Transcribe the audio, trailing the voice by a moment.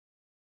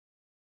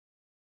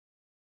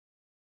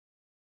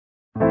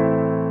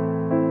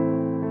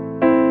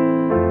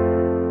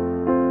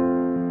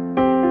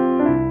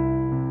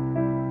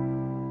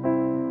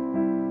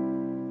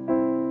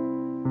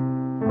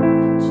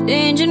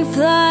changing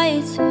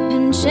flights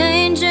and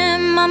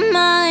changing my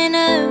mind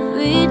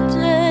every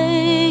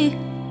day.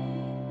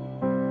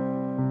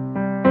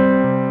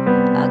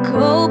 I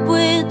cope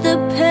with the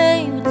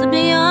pain, but to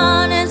be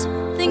honest,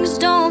 things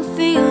don't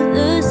feel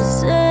the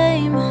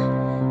same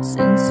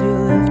since you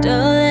left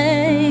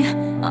LA.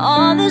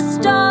 All the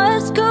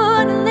stars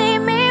couldn't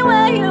leave me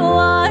where you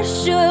are.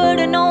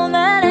 Should've known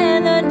that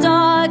in the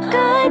dark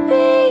I'd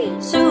be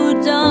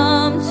too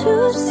dumb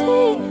to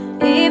see.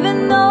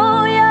 Even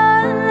though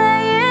you're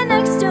laying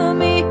next to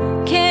me,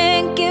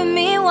 can't give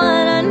me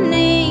what I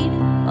need.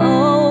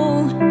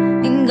 Oh,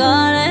 and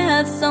God, I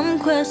have some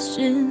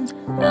questions.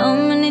 How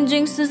many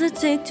drinks does it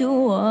take to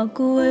walk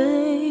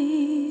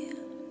away?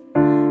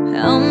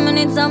 How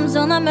many times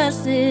will I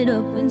mess it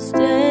up and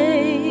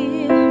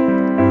stay?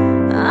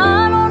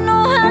 I don't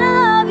know how to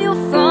love you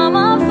from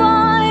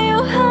afar. You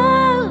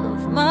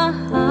have my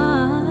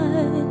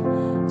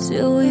heart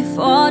till we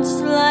fall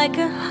just like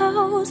a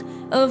house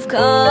of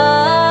cards,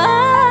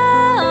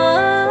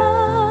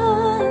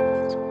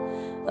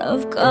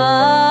 of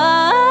cards.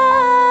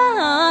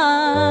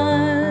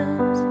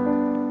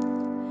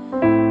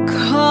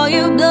 Call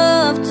you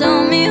bluff,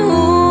 tell me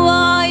who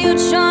are you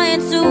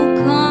trying to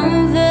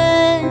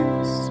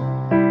convince?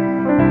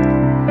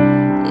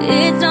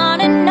 It's not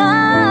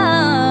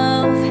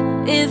enough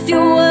if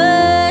your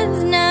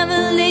words never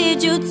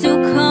lead you to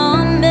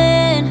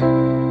comment.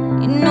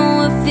 You know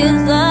it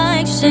feels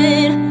like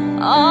shit.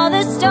 All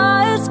the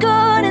stars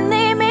couldn't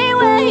leave me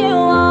where you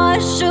are.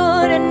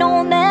 Should've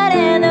known that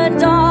in the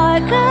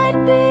dark I'd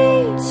be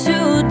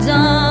too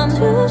dumb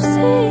to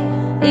see.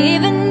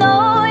 Even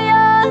though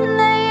you're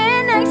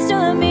laying next to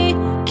me,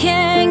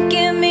 can't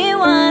give me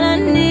what I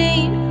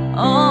need.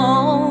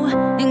 Oh,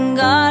 and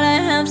God, I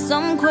have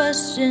some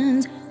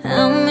questions.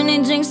 How many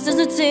drinks does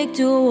it take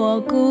to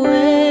walk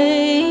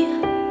away?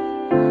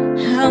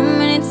 How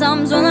many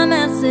times will I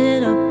mess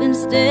it up and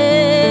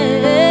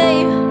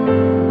stay?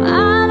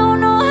 I don't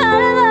know how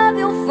to love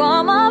you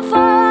from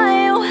afar.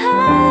 You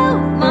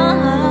have my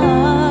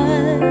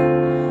heart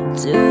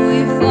till we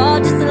fall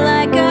just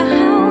like a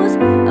house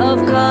of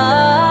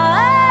cards,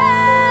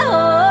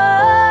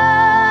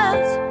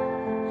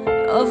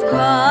 of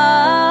cards,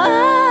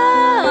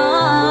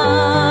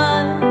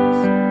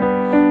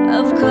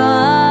 of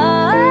cards,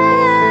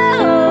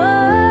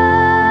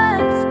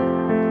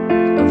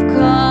 of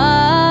cards.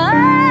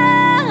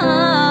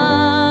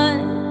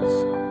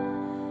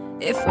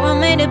 If we're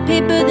made of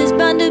paper, there's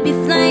bound to be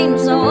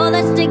flames. So all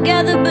that's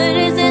together, but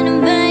isn't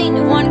in vain.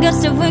 If one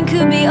gust of wind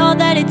could be all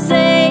that it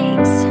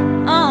takes.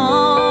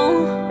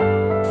 Oh,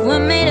 if we're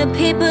made of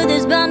paper,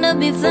 there's bound to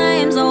be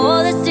flames. So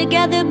all that's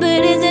together,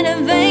 but isn't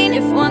in vain.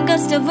 If one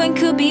gust of wind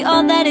could be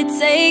all that it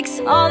takes,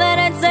 all that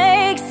it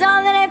takes,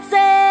 all that it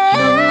takes.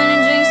 How many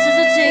drinks does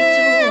it take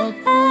to walk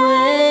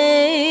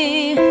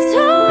away? To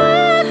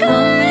walk away. How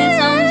many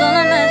times will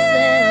I mess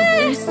it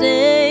up and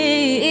stay?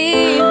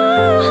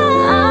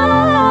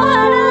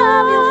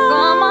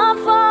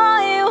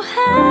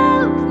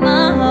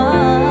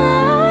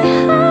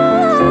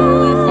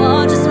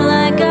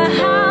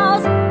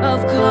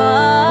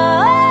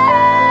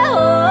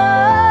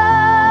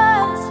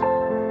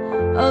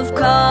 Of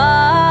cards,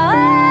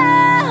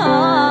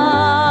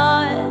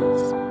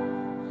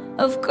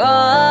 of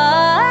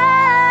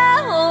cards.